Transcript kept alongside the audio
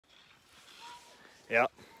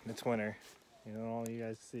It's winter. You know, all you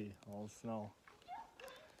guys see, all the snow.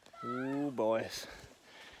 Ooh, boys.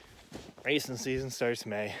 Racing season starts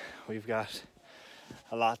May. We've got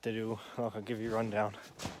a lot to do. Look, I'll give you a rundown.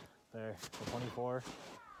 There, the 24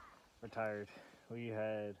 retired. We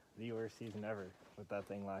had the worst season ever with that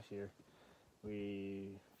thing last year.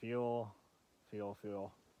 Fuel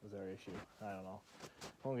was our issue. I don't know.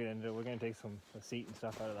 Won't get into it. We're gonna take the seat and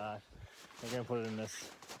stuff out of that. We're gonna put it in this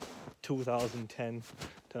 2010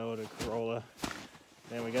 Toyota Corolla.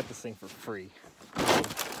 And we got this thing for free.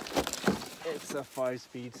 It's a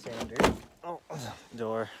 5-speed standard. Oh,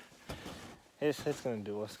 door. It's gonna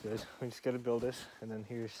do us good. We just gotta build it. And then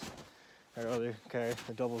here's our other car,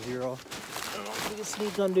 the 00. I don't know if we can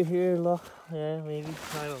sneak under here. Look, yeah, maybe.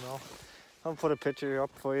 I don't know. I'll put a picture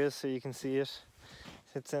up for you so you can see it.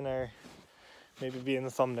 It's in our, maybe be in the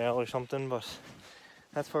thumbnail or something, but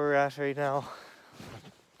that's where we're at right now.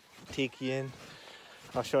 Take you in.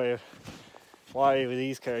 I'll show you why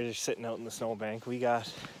these cars are sitting out in the snowbank. We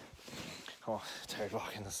got, oh, it's hard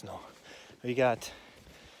walking in the snow. We got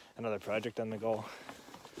another project on the go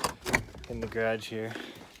in the garage here.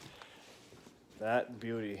 That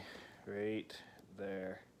beauty right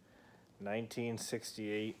there,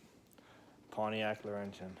 1968 Pontiac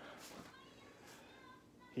Laurentian.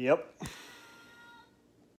 Yep,